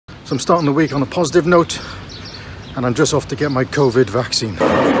So I'm starting the week on a positive note, and I'm just off to get my COVID vaccine.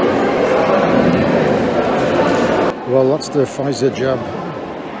 Well, that's the Pfizer job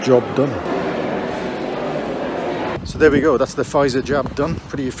done. So there we go, that's the Pfizer jab done.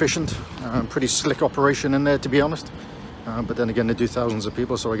 Pretty efficient, pretty slick operation in there, to be honest. But then again, they do thousands of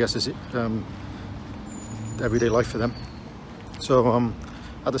people, so I guess it's everyday life for them. So I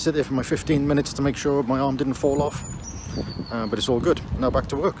had to sit there for my 15 minutes to make sure my arm didn't fall off. But it's all good. Now back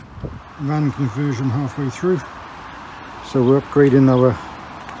to work. Van conversion halfway through. So we're upgrading our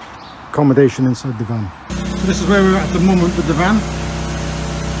accommodation inside the van. So this is where we're at the moment with the van.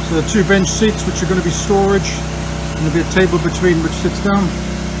 So the 2 bench seats, which are going to be storage, and there'll be a table between which sits down.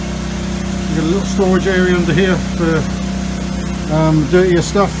 We've got a little storage area under here for dirtier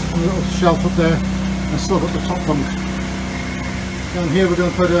stuff, and a little shelf up there, and still got the top bunk. Down here we're going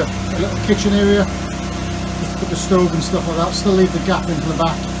to put a little kitchen area, just put the stove and stuff like that. Still leave the gap into the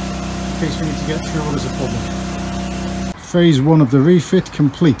back in case we need to get through or there's a problem. Phase 1 of the refit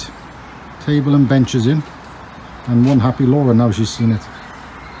complete. Table and benches in, and one happy Laura now she's seen it.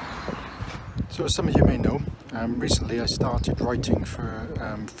 So as some of you may know, recently I started writing for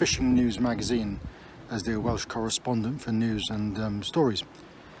Fishing News magazine as their Welsh correspondent for news and stories.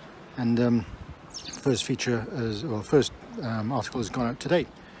 And first article has gone out today,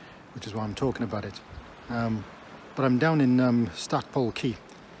 which is why I'm talking about it. But I'm down in Stackpole Quay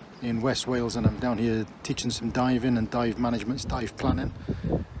in West Wales, and I'm down here teaching some diving and dive management, dive planning.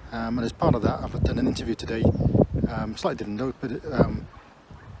 And as part of that, I've done an interview today, slightly different note, but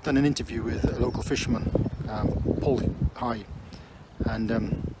done an interview with a local fisherman, Paul High, and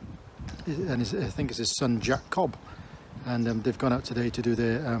I think it's his son Jack Cobb, and they've gone out today to do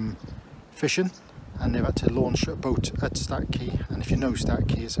their fishing, and they've had to launch a boat at Stack Quay. And if you know Stack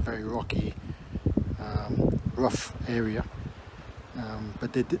Quay, it's a very rocky, rough area,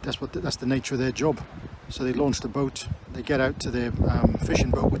 but that's the nature of their job. So they launched a boat, they get out to their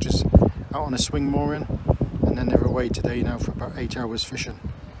fishing boat, which is out on a swing mooring, and then they're away today now for about 8 hours fishing,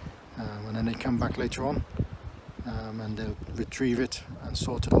 and then they come back later on, and they'll retrieve it and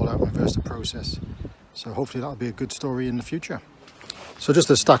sort it all out, reverse the process. So hopefully that'll be a good story in the future. So just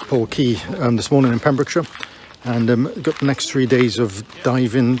at Stackpole Quay this morning in Pembrokeshire, and got the next 3 days of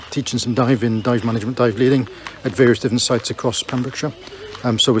diving, teaching some diving, dive management, dive leading at various different sites across Pembrokeshire.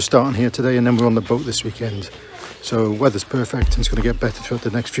 So we're starting here today, and then we're on the boat this weekend. So weather's perfect, and it's going to get better throughout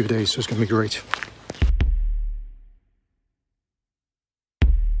the next few days, so it's going to be great.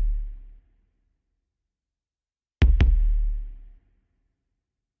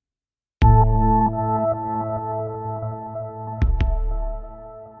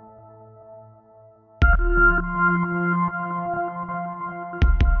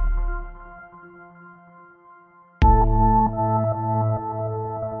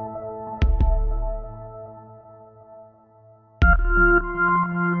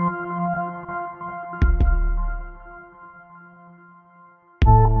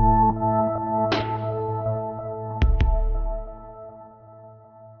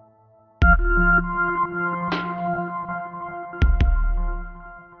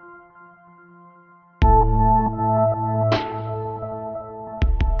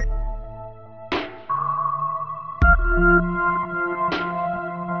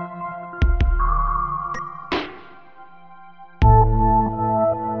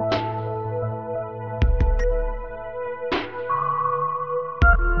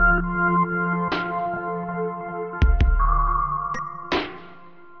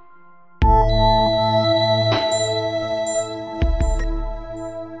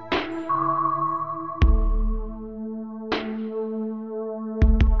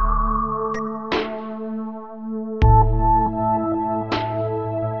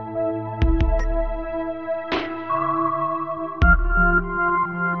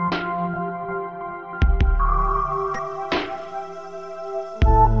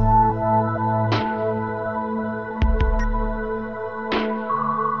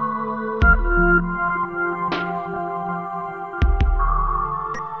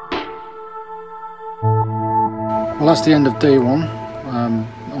 Well, that's the end of day 1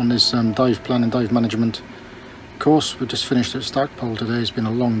 on this dive plan and dive management course. We just finished at Stackpole today. It's been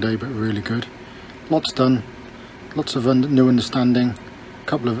a long day, but really good. Lots done, lots of new understanding, a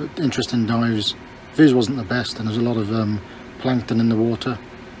couple of interesting dives. Viz wasn't the best, and there's a lot of plankton in the water,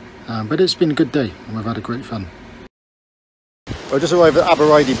 but it's been a good day, and we've had a great fun. I just arrived at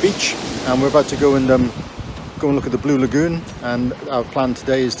Aberidi Beach, and we're about to go and look at the Blue Lagoon, and our plan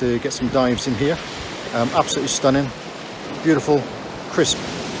today is to get some dives in here. Absolutely stunning, beautiful, crisp,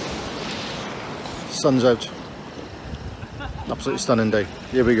 sun's out, absolutely absolutely stunning day.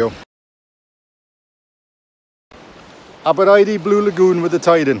 Here we go. Aberidi Blue Lagoon with the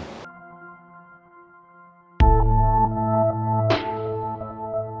tide in.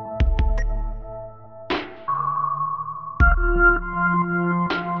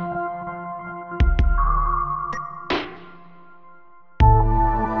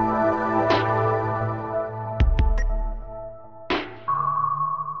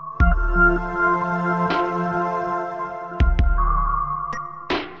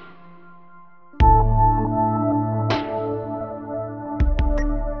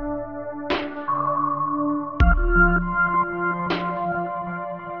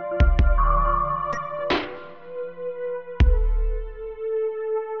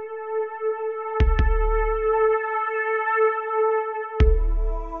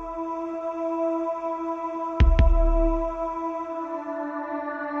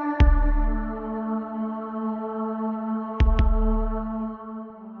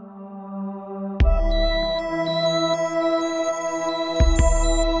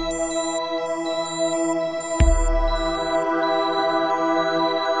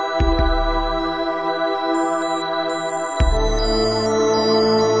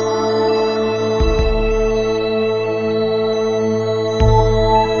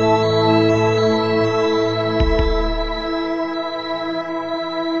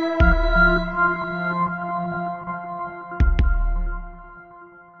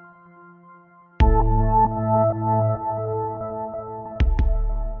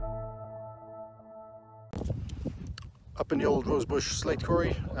 Up in the old rosebush slate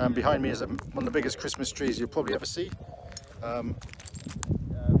quarry, and behind me is one of the biggest Christmas trees you'll probably ever see.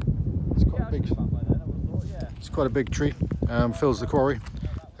 It's quite a big tree, fills the quarry.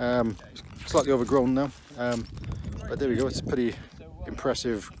 Slightly overgrown now, but there we go. It's a pretty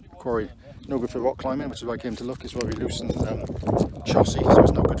impressive quarry. No good for rock climbing, which is why I came to look. It's very loose and chossy, so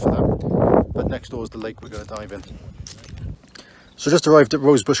it's not good for that. But next door is the lake we're going to dive in. So just arrived at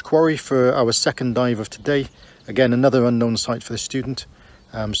Rosebush Quarry for our second dive of today. Again, another unknown site for the student,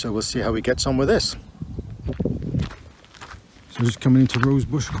 so we'll see how he gets on with this. So just coming into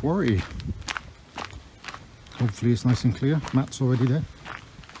Rosebush Quarry. Hopefully it's nice and clear. Matt's already there.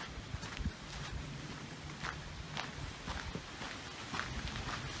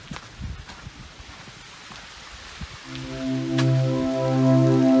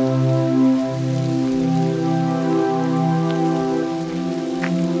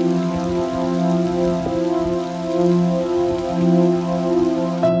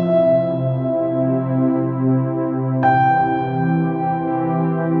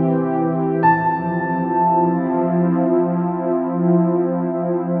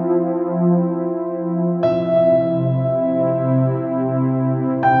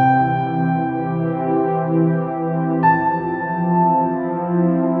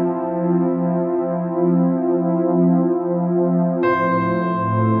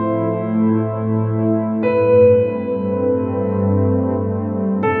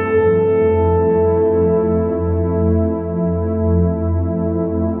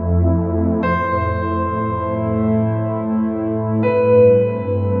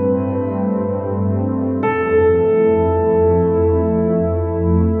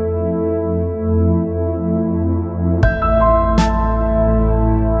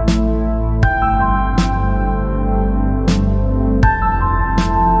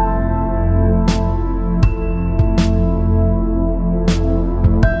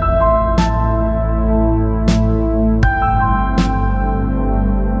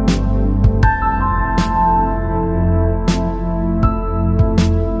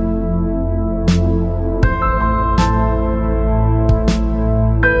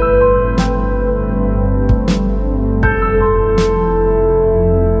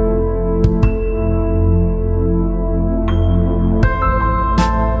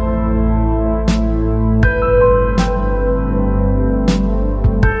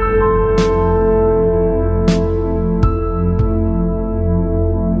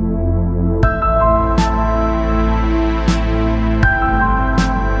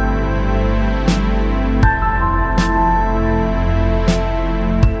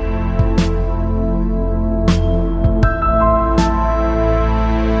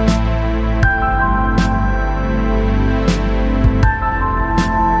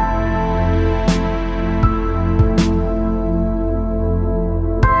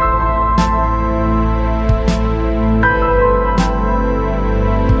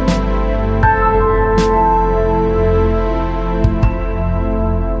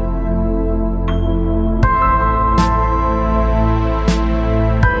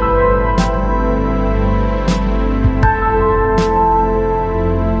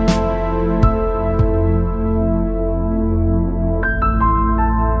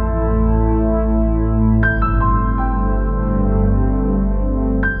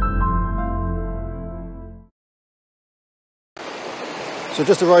 So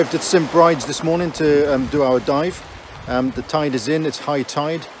just arrived at St Bride's this morning to do our dive. The tide is in, it's high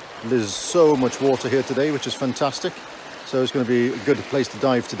tide. There's so much water here today, which is fantastic. So it's going to be a good place to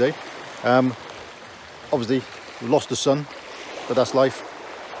dive today. Obviously, we've lost the sun, but that's life.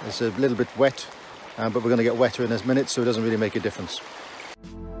 It's a little bit wet, but we're going to get wetter in a minute, so it doesn't really make a difference.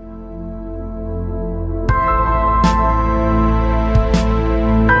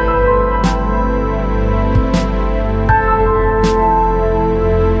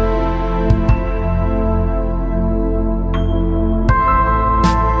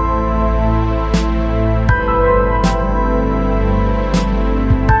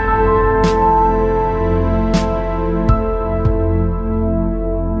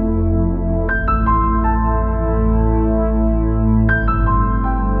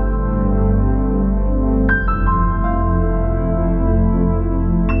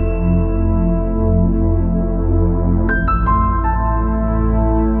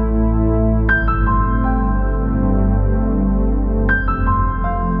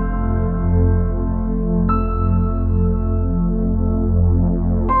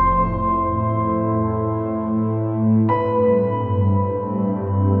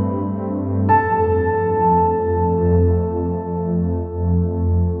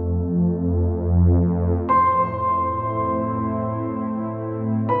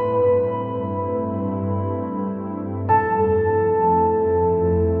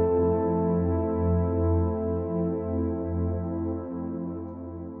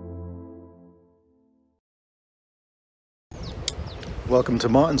 Welcome to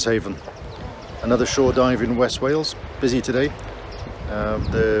Mountaineering, another shore dive in West Wales. Busy today.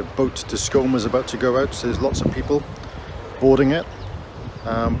 The boat to Scuba is about to go out, so there's lots of people boarding it.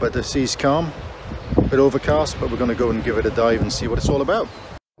 But the sea's calm, a bit overcast, but we're going to go and give it a dive and see what it's all about.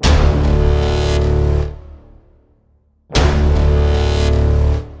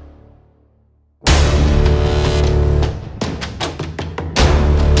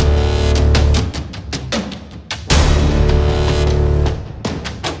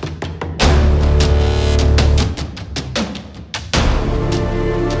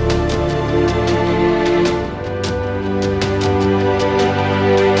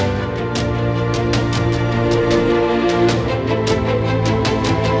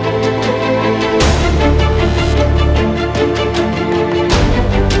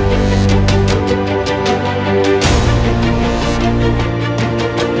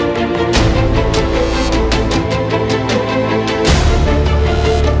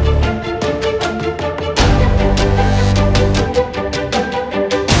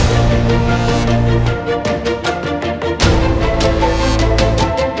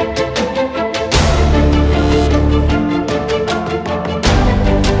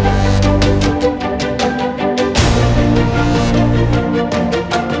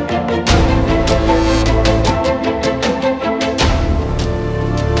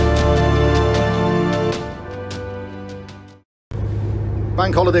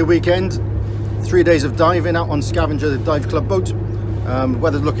 Bank holiday weekend, 3 days of diving out on Scavenger, the dive club boat.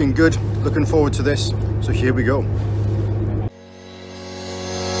 Weather's looking good, looking forward to this, so here we go.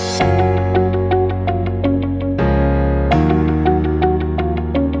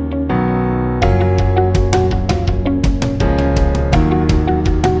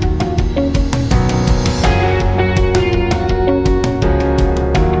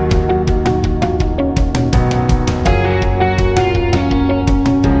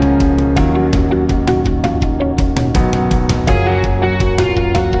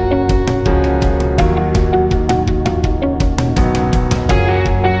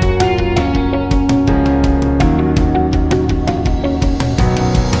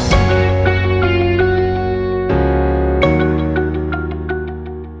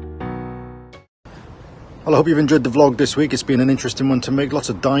 Well, I hope you've enjoyed the vlog this week. It's been an interesting one to make. Lots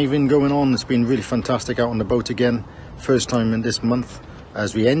of diving going on. It's been really fantastic out on the boat again. First time in this month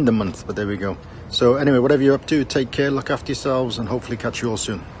as we end the month, but there we go. So anyway, whatever you're up to, take care, look after yourselves, and hopefully catch you all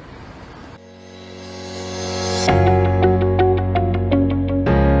soon.